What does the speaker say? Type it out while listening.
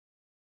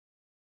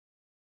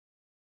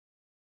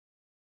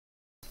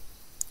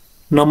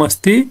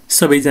नमस्ते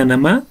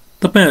सबैजनामा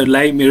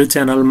तपाईहरुलाई मेरो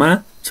च्यानलमा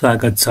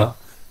स्वागत छ।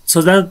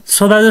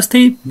 सदा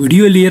जस्तै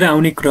भिडियो लिएर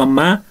आउने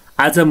क्रममा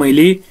आज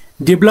मैले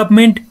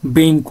डेभलपमेन्ट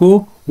बैंकको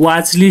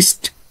वाच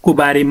लिस्टको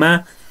बारेमा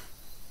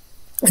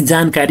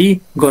जानकारी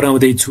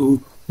गराउँदै छु।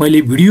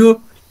 मैले भिडियो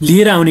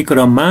लिएर आउने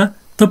क्रममा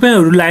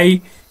तपाईहरुलाई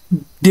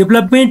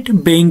डेभलपमेन्ट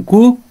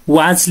बैंकको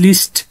वाच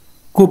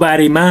लिस्टको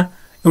बारेमा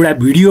एउटा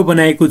भिडियो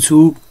बनाएको छु।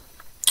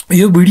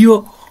 यो भिडियो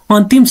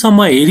अन्तिमसम्म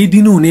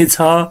हेरिदिनु हुनेछ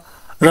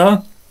र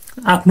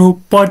आफ्नो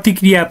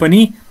प्रतिक्रिया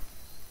पनि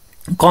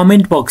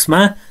कमेन्ट बक्समा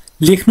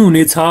लेख्नु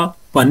हुनेछ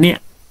भन्ने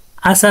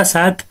आशा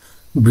साथ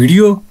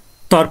भिडियो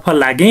तर्फ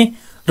लागे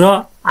र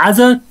आज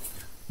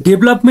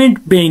डेभलपमेन्ट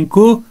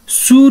बैंकको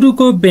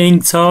सुरुको बैंक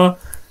छ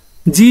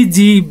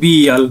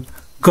GGBL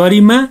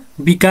गरिमा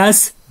विकास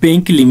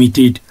बैंक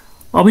लिमिटेड।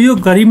 अब यो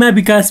गरिमा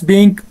विकास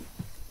बैंक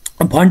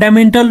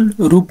फन्डामेन्टल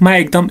रूपमा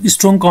एकदम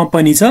स्ट्रङ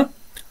कम्पनी छ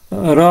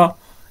र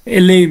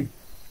यसले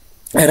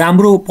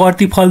राम्रो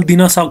प्रतिफल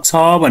दिन सक्छ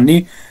भन्ने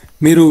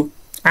मेरो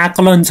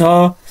आकलन छ।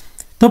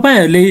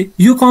 तपाईहरुले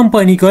यो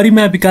कम्पनी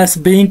गरिमा विकास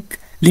बैंक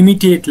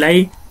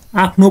लिमिटेडलाई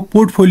आफ्नो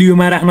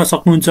पोर्टफोलियोमा राख्न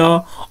सक्नुहुन्छ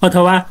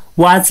अथवा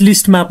वाच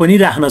लिस्टमा पनि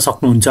राख्न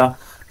सक्नुहुन्छ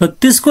र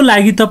त्यसको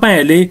लागि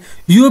तपाईहरुले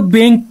यो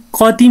बैंक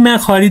कतिमा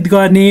खरिद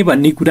गर्ने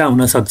भन्ने कुरा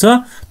हुन सक्छ।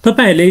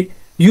 तपाईहरुले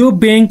यो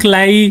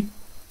बैंकलाई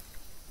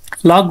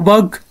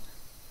लगभग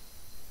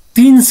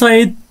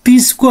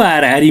 330 को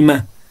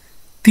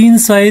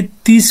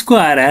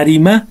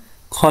हाराहारीमा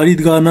खरिद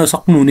गर्न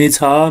सक्नुहुनेछ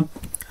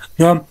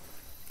र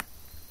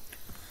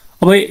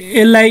अब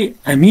यसलाई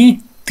हामी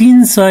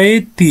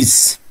 330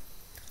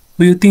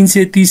 यो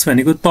 330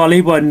 भनेको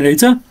तलै पर्ने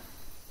रहेछ।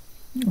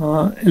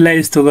 यसलाई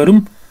यस्तो गरौँ,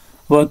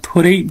 अब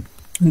थोरै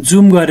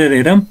जुम गरेर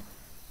हेरौँ।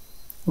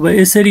 अब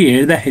यसरी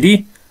हेर्दाखेरि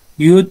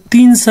यो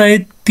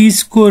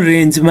 330 को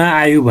रेन्जमा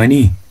आयो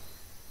भने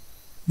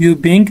यो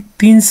बैंक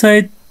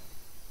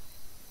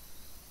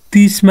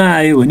 330 मा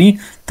आयो भने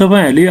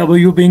तपाईहरुले अब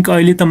यो बैंक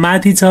अहिले त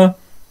माथि छ,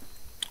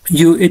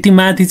 यो यति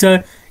माथि छ,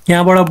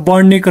 यहाँबाट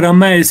बढ्ने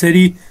क्रममा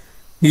यसरी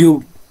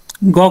यो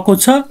गएको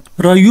छ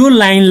र यो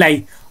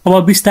लाइनलाई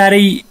अब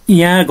बिस्तारै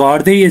यहाँ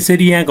घट्दै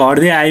यसरी यहाँ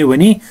घट्दै आयो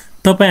भने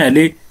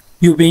तपाईहरुले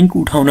यो बैंक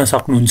उठाउन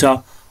सक्नुहुन्छ।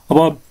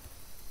 अब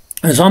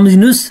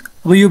सम्झिनुस्,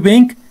 अब यो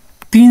बैंक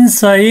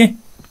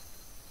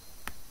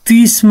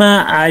 330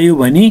 मा आयो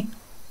भने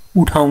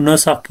उठाउन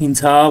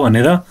सकिन्छ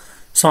भनेर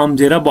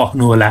सम्झेर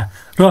बस्नु होला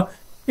र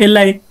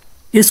यसलाई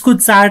यसको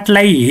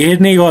चार्टलाई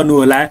हेर्ने गर्नु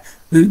होला।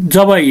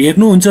 जब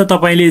हेर्नुहुन्छ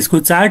तपाईले यसको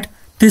चार्ट,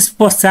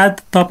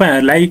 त्यसपश्चात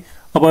तपाईहरुलाई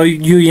अब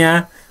यो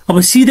यहाँ अब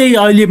सिधै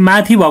अहिले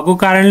माथि भएको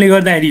कारणले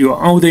गर्दाखेरि यो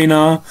आउँदैन,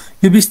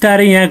 यो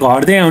बिस्तारै यहाँ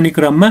घट्दै आउने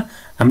क्रममा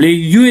हामीले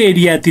यो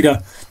एरियातिर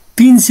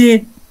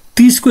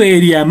 330 को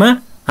एरियामा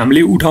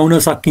हामीले उठाउन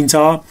सकिन्छ।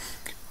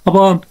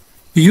 अब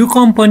यो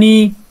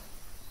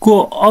कम्पनीको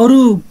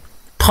अरु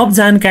थप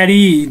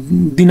जानकारी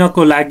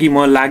दिनको लागि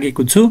म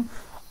लागेको छु।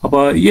 अब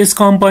यस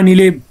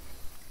कम्पनीले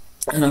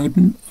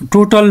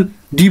टोटल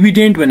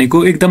डिभिडेन्ड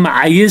भनेको एकदम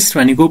हाईएस्ट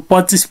भनेको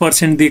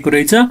 25% दिएको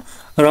रहेछ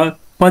र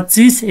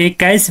 25,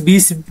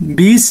 21,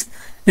 20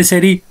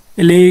 यसरी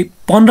यसले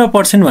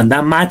 15%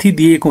 भन्दा माथि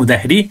दिएको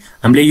हुँदाखेरि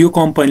हामीले यो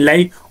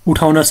कम्पनीलाई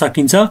उठाउन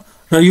सकिन्छ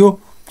र यो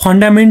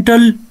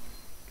फन्डामेन्टल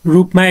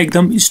रूपमा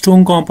एकदम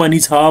स्ट्रङ कम्पनी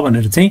छ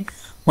भनेर चाहिँ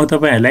म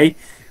तपाईहरुलाई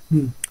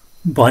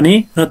भने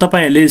र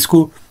तपाईहरुले यसको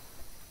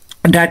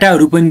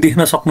डाटाहरु पनि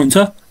देख्न सक्नुहुन्छ।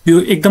 यो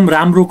एकदम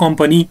राम्रो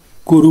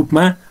कम्पनीको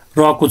रूपमा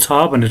रहेको छ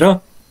भनेर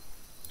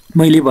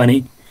मैले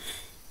भने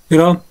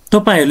र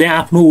तपाईहरुले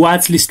आफ्नो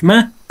वाच लिस्टमा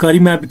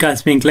गरिमा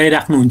विकास बैंकलाई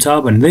राख्नुहुन्छ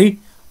भन्दै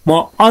म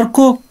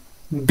अर्को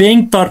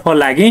बैंक तर्फ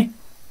लागे।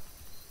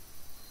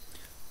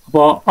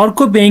 अब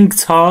अर्को बैंक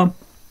छ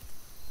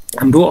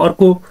हाम्रो,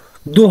 अर्को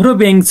दोस्रो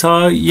बैंक छ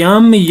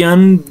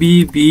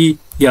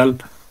MNBBL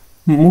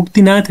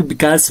मुक्तिनाथ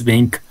विकास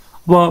बैंक।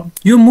 अब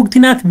यो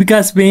मुक्तिनाथ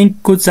विकास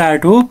बैंकको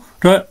चार्ट हो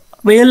र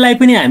यसलाई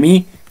पनि हामी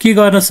के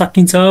गर्न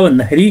सकिन्छ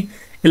भन्दाखेरि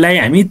यसलाई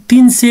हामी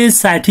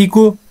 360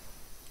 को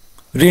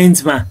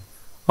रेन्जमा,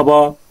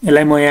 अब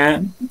यसलाई म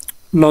यहाँ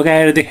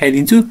लगाएर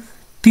देखाइदिन्छु।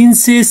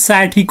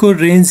 360 को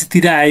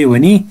रेन्जतिर आयो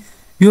भने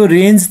यो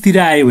रेन्जतिर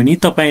आयो भने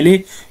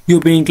तपाईले यो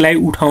बैंकलाई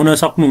उठाउन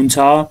सक्नुहुन्छ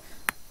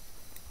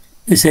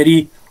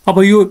यसरी। अब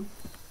यो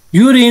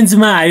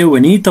रेन्जमा आयो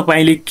भने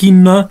तपाईले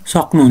किन्न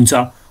सक्नुहुन्छ।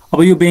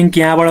 अब यो बैंक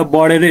यहाँबाट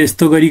बढेर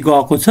यस्तो गरी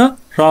गएको छ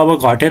र अब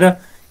घटेर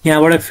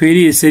यहाँबाट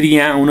फेरि यसरी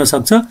यहाँ आउन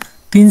सक्छ।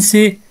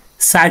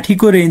 360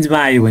 को रेन्जमा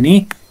आयो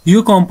भने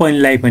यो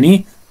कम्पनीलाई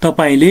पनि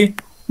तपाईले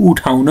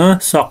उठाउन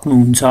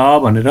सक्नुहुन्छ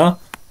भनेर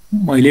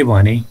मैले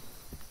भने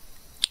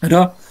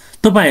र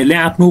तपाईहरुले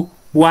आफ्नो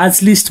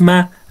वाच लिस्टमा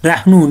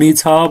राख्नु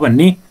हुनेछ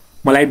भन्ने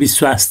मलाई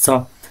विश्वास छ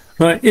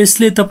र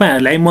यसले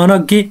तपाईहरुलाई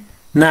मनग्गे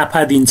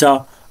नाफा दिन्छ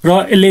र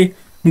यसले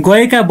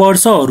गएका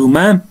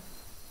वर्षहरुमा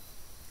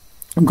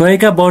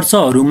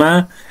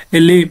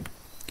यसले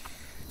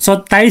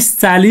 27,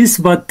 40,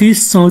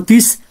 32,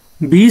 34,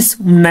 20,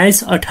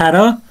 19,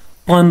 18,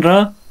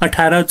 15,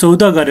 18,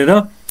 14 गरेर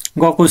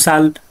गएको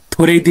साल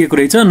थोरै दिएको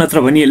रहेछ,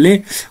 नत्र भने यसले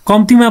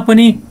कम्तीमा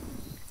पनि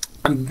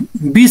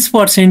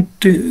 20%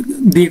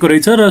 दिएको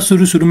रहेछ र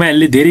सुरुमा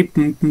यसले धेरै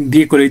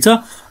दिएको रहेछ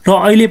र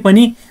अहिले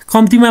पनि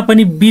कम्तीमा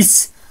पनि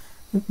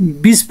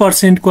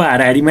 20% को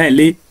हाराहारीमा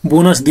यसले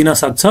बोनस दिन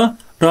सक्छ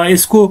र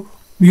यसको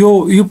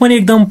यो पनि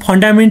एकदम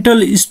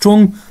फन्डामेन्टल स्ट्रङ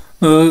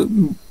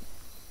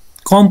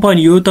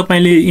कम्पनी हो।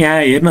 तपाईले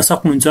यहाँ हेर्न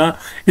सक्नुहुन्छ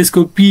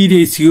यसको पी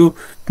रेशियो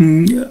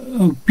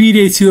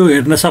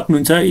हेर्न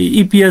सक्नुहुन्छ,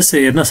 EPS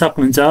हेर्न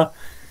सक्नुहुन्छ,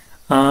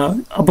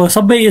 अब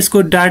सबै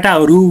यसको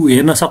डाटाहरू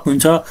हेर्न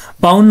सक्नुहुन्छ।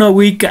 52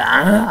 विक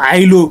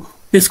हाई लो,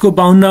 यसको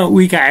 52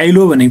 विक हाई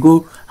लो भनेको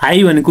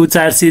हाई भनेको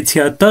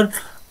 476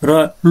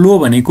 र लो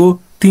भनेको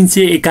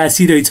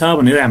 381 रहेछ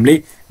भनेर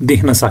हामीले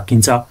देख्न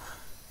सकिन्छ।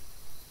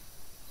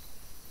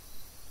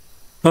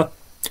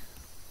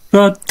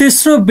 र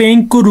तेस्रो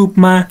बैंकको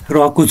रूपमा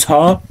रहेको छ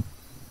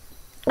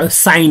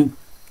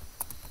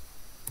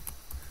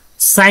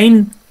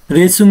साइन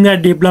रेसुङ्गा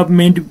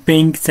डेभलपमेन्ट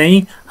बैंक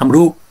चाहिँ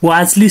हाम्रो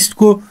वाच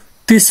लिस्टको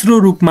तेस्रो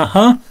रूपमा छ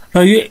र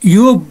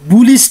यो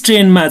बुलिश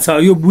ट्रेन्डमा छ।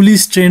 यो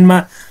बुलिश ट्रेन्डमा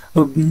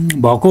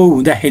भएको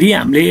हुँदाखेरि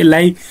हामीले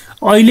यसलाई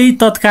अहिले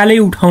तत्कालै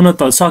उठाउन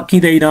त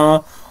सकिँदैन,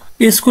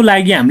 यसको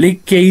लागि हामीले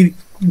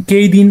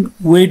केही दिन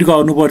वेट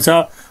गर्नुपर्छ।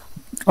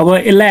 अब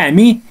यसलाई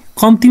हामी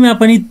कम्तीमा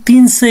पनि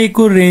 300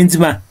 को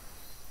रेन्जमा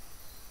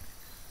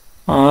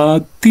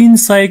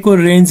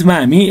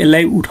हामी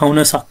यसलाई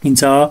उठाउन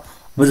सकिन्छ।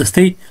 अब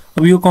जस्तै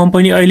अब यो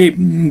कम्पनी अहिले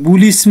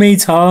बुलिसमै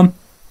छ।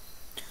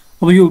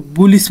 अब यो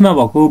बुलिसमा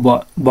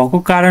भएको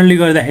कारणले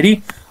गर्दाखेरि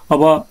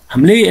अब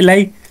हामीले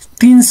यसलाई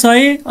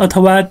 300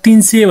 अथवा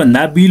 300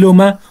 भन्दा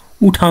बिलोमा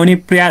उठाउने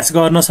प्रयास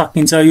गर्न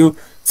सकिन्छ। यो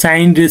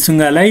साइन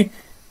रेसुङ्गालाई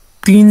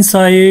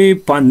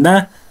 300 भन्दा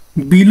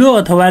बिलो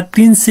अथवा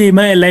 300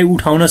 मा यसलाई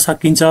उठाउन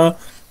सकिन्छ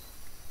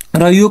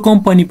र यो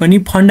कम्पनी पनि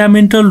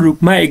फन्डामेन्टल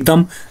रूपमा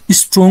एकदम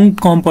स्ट्रङ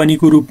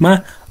कम्पनीको रूपमा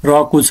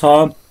रहेको छ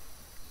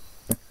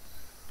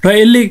र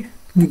यसले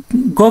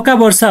गएका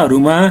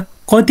वर्षहरूमा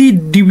कति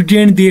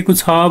डिभिडेन्ड दिएको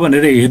छ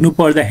भनेर हेर्नु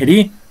पर्दाखेरि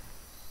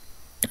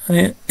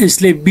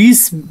यसले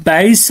 20,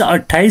 22,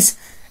 28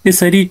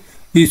 यसरी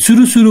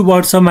सुरु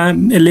वर्षमा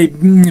यसले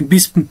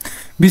 20,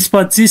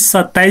 25,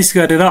 27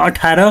 गरेर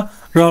 18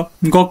 र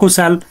गएको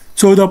साल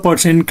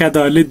 14% का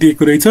दरले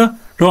दिएको रहेछ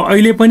र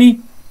अहिले पनि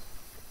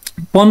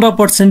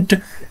 15%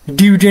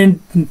 डिभिडेन्ड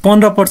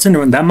 15%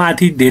 भन्दा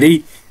माथि धेरै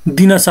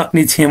दिन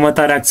सक्ने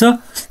क्षमता राख्छ।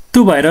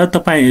 त्यो भएर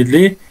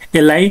तपाईहरुले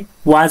यसलाई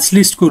वाच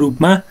लिस्टको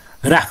रूपमा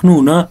राख्नु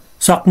हुन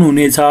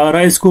सक्नुहुनेछ र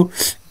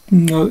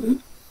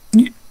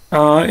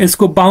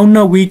यसको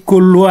 52 विकको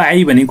लो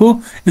हाई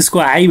भनेको यसको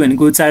हाई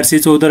भनेको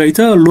 414 रहेछ,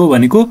 लो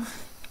भनेको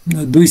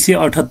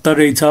 278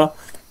 रहेछ।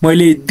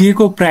 मैले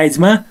दिएको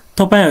प्राइजमा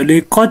तपाईहरुले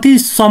कति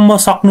सम्म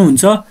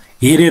सक्नुहुन्छ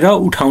हेरेर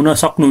उठाउन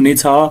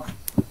सक्नुहुनेछ।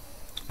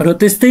 र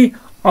त्यस्तै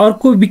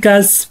अर्को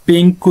विकास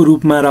बैंकको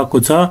रूपमा रहेको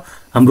छ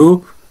हाम्रो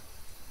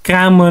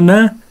कामना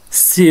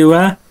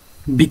सेवा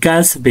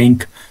विकास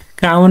बैंक।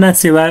 कामना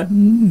सेवा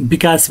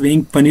विकास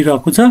बैंक पनि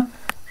रहेको छ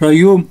र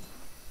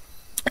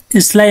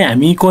यसलाई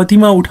हामी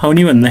कतिमा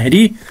उठाउने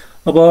भन्दाखेरि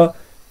अब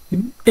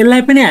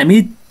यसलाई पनि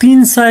हामी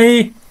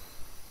 300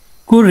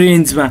 को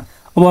रेन्जमा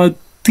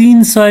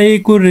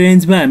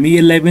हामी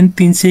यसलाई पनि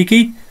 300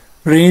 कै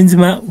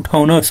रेन्जमा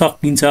उठाउन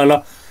सकिन्छ। ल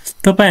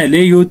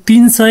तपाईहरुले यो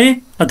 300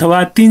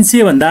 अथवा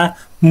 300 भन्दा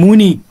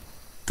मुनि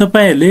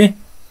तपाईहरुले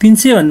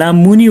 300 भन्दा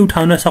मुनि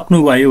उठाउन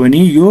सक्नुभयो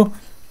भने यो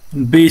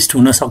बेस्ट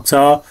हुन सक्छ।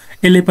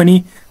 यसले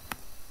पनि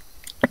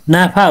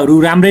नाफाहरू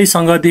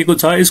राम्रैसँग दिएको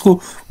छ, यसको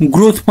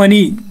ग्रोथ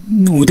पनि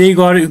हुँदै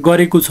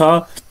गरेको छ।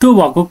 त्यो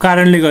भएको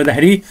कारणले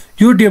गर्दाखेरि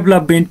यो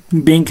डेभलपमेन्ट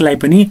बैंकलाई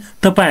पनि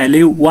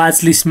तपाईहरुले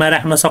वाच लिस्टमा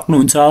राख्न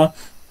सक्नुहुन्छ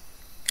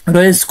र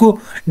यसको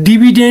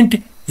डिभिडेन्ड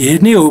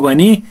हेर्ने हो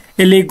भने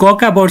यसले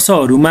गएका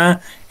वर्षहरूमा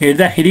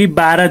हेर्दाखेरि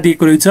 12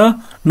 दिएको रहेछ,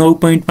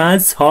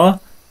 9.5 छ,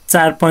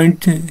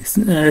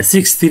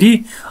 4.63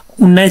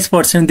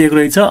 19% दिएको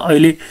रहेछ।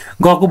 अहिले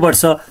गएको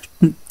वर्ष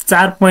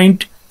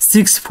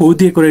 4.64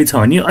 दिएको रहेछ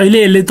भने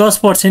अहिले यसले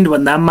 10%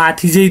 भन्दा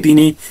माथि चाहिँ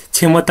दिने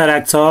क्षमता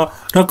राख्छ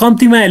र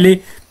कम्तीमा यसले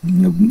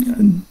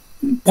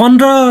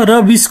 15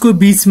 र 20 को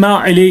बीचमा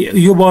अहिले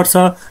यो वर्ष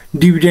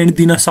डिभिडेन्ड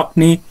दिन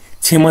सक्ने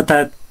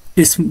क्षमता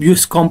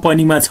यस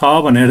कम्पनीमा छ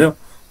भनेर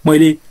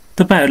मैले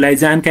तपाईहरुलाई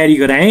जानकारी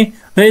गराएँ।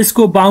 र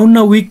यसको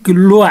 52 विक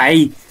लो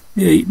हाई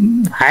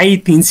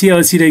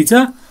 380 रहेछ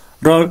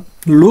र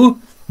लो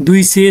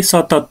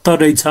 277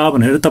 रहेछ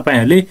भनेर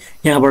तपाईहरुले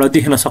यहाँबाट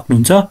देख्न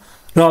सक्नुहुन्छ।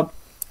 र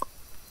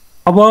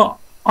अब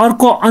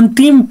अर्को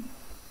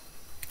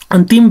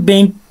अन्तिम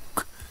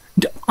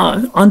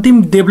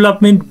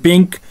डेभलपमेन्ट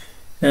बैंक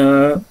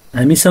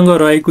हामीसँग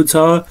रहेको छ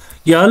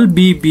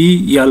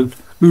LBBL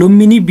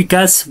लुम्बिनी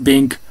विकास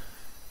बैंक।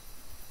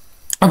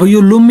 अब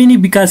यो लुम्बिनी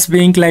विकास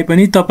बैंकलाई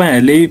पनि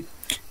तपाईहरुले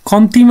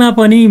कम्तीमा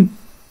पनि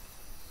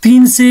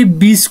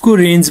 320 को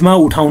रेन्जमा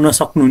उठाउन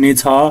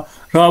सक्नुहुनेछ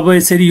र अब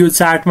यसरी यो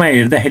चार्टमा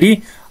हेर्दाखेरि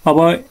अब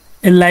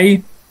यसलाई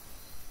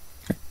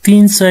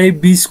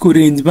 320 को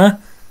रेन्जमा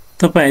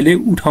तपाईहरुले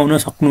उठाउन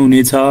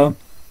सक्नुहुनेछ।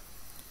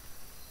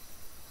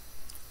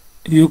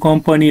 यो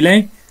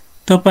कम्पनीलाई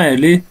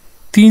तपाईहरुले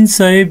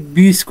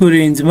 320 को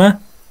रेन्जमा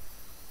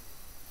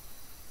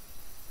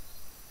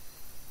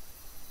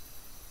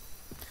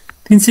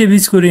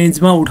 320 को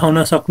रेन्जमा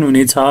उठाउन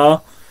सक्नुहुनेछ।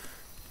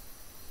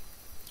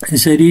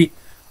 यसरी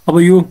अब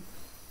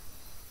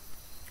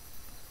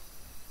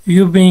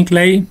यो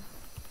बैंकलाई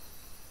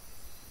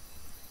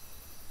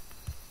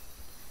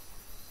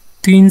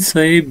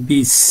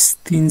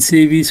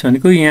 320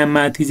 भनेको यहाँ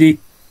माथि चाहिँ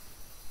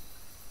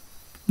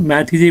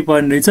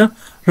पर्ने रहेछ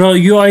र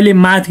यो अहिले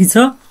माथि छ।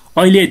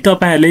 अहिले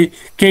तपाईहरुले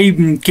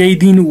केही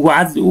दिन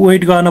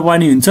वेट गर्न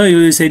पर्ने हुन्छ। यो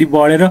यसरी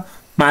बढेर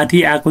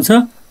माथि आएको छ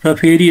र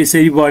फेरि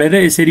यसरी बढेर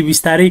यसरी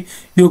बिस्तारै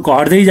यो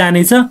घट्दै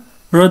जानेछ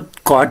र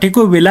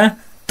घटेको बेला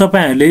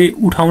तपाईहरुले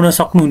उठाउन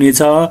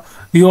सक्नुहुनेछ।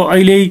 यो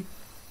अहिले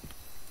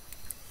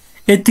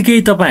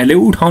यतिकै तपाईहरुले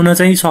उठाउन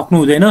चाहिँ सक्नु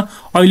हुँदैन।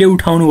 अहिले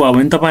उठाउनु भयो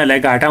भने तपाईहरुलाई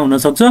घाटा हुन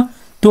सक्छ।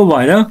 त्यो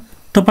भएर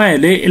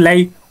तपाईहरुले यसलाई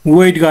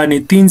वेट गर्ने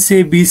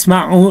 320 मा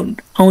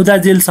आउँदा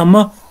जेलसम्म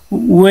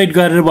वेट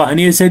गरेर भयो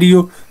भने यसरी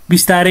यो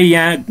बिस्तारै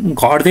यहाँ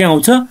घट्दै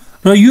आउँछ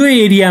र यो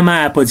एरियामा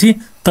आएपछि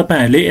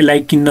तपाईहरुले यसलाई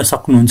किन्न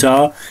सक्नुहुन्छ।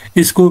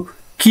 यसको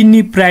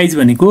किन्ने प्राइस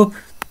भनेको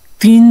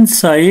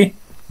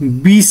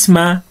 320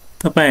 मा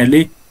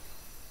तपाईहरुले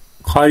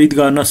खरिद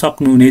गर्न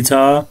सक्नुहुनेछ।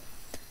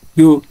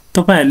 यो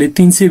तपाईहरुले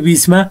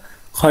 320 मा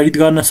खरिद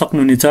गर्न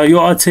सक्नुहुनेछ। यो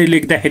अक्षर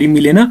लेख्दाखेरि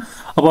मिलेन।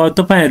 अब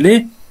तपाईहरुले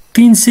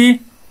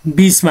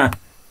 320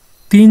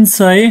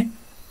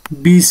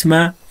 मा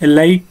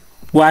यसलाई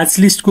वाच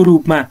लिस्टको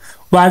रूपमा,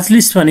 वाच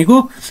लिस्ट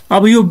भनेको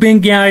अब यो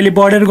बैंक यहाँ अहिले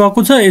बढेर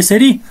गएको छ।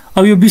 यसरी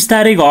अब यो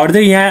बिस्तारै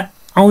घट्दै यहाँ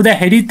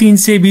आउँदाखेरि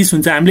 320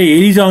 हुन्छ। हामीले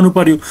हेरिरहनु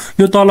पर्यो।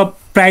 यो तल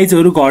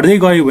प्राइसहरु घट्दै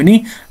गयो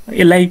भने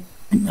यसलाई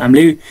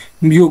हामीले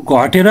यो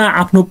घटेर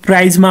आफ्नो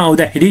प्राइसमा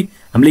आउँदाखेरि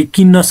हामीले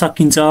किन्न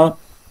सकिन्छ।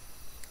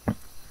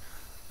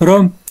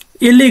 र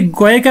यसले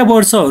गएका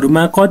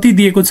वर्षहरुमा कति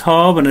दिएको छ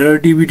भनेर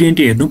डिभिडेन्ड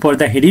हेर्नु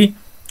पर्दाखेरि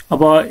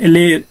अब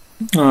यसले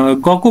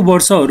गएको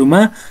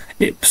वर्षहरुमा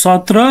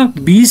 17,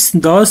 20,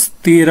 10,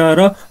 13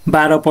 र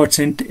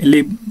 12%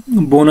 यसले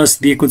बोनस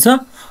दिएको छ।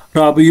 र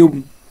अब यो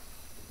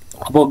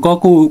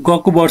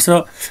गएको वर्ष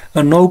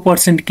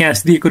 9%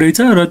 क्याश दिएको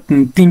रहेछ र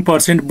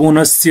 3%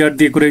 बोनस शेयर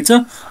दिएको रहेछ।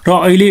 र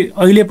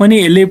अहिले पनि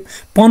यसले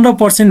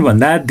 15%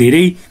 भन्दा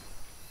धेरै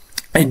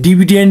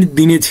डिभिडेन्ड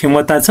दिने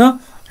क्षमता छ।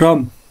 र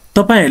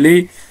तपाईहरुले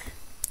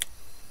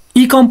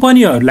यी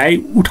कम्पनीहरुलाई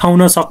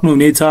उठाउन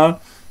सक्नुहुनेछ।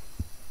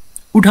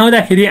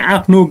 उठाउँदाखेरि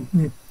आफ्नो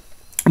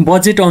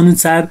बजेट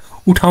अनुसार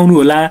उठाउनु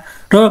होला।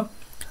 र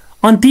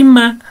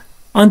अन्तिममा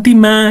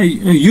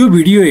यो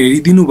भिडियो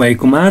हेरिदिनु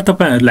भएकोमा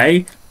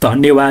तपाईहरुलाई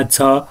धन्यवाद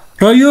छ।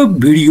 र यो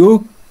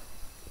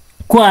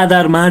भिडियोको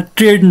आधारमा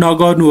ट्रेड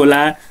नगर्नु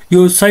होला।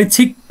 यो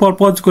शैक्षिक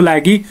पर्पजको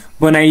लागि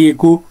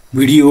बनाइएको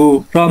भिडियो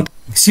हो र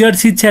शेयर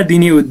शिक्षा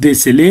दिने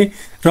उद्देश्यले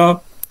र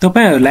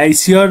तपाईहरुलाई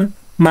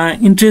शेयरमा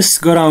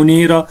इन्ट्रेस्ट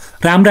गराउने र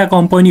राम्रा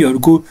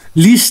कम्पनीहरुको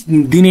लिस्ट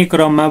दिने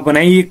क्रममा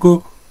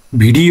बनाइएको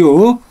भिडियो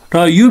हो।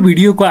 र यो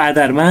भिडियोको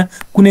आधारमा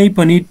कुनै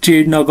पनि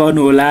ट्रेड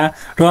नगर्नु होला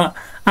र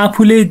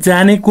आफूले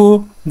जानेको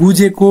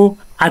बुझेको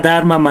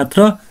आधारमा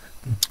मात्र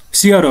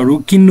शेयरहरु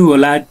किन्नु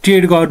होला,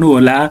 ट्रेड गर्नु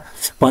होला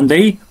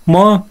भन्दै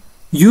म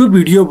यो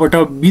भिडियोबाट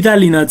बिदा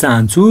लिन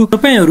चाहन्छु।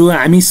 तपाईहरु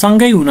हामी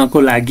सँगै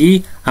हुनको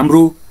लागि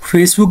हाम्रो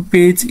फेसबुक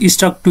पेज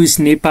स्टक ट्विस्ट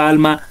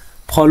नेपालमा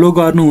फलो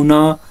गर्नु हुन,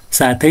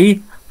 साथै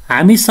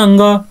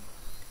हामीसँग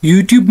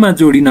युट्युबमा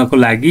जोडिनको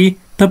लागि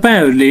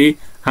तपाईहरुले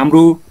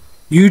हाम्रो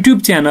युट्युब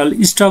च्यानल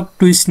स्टक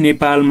ट्विस्ट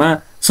नेपालमा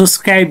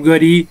सब्स्क्राइब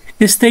गरी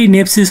यस्तै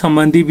नेप्से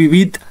सम्बन्धी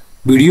विविध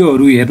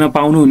भिडियोहरु हेर्न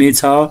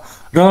पाउनुहुनेछ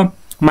र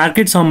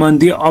मार्केट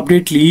सम्बन्धी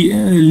अपडेट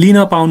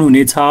लिन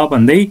पाउनुहुनेछ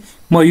भन्दै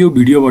म यो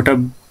भिडियोबाट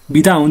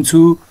बिदा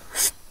हुन्छु।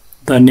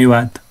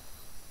 धन्यवाद।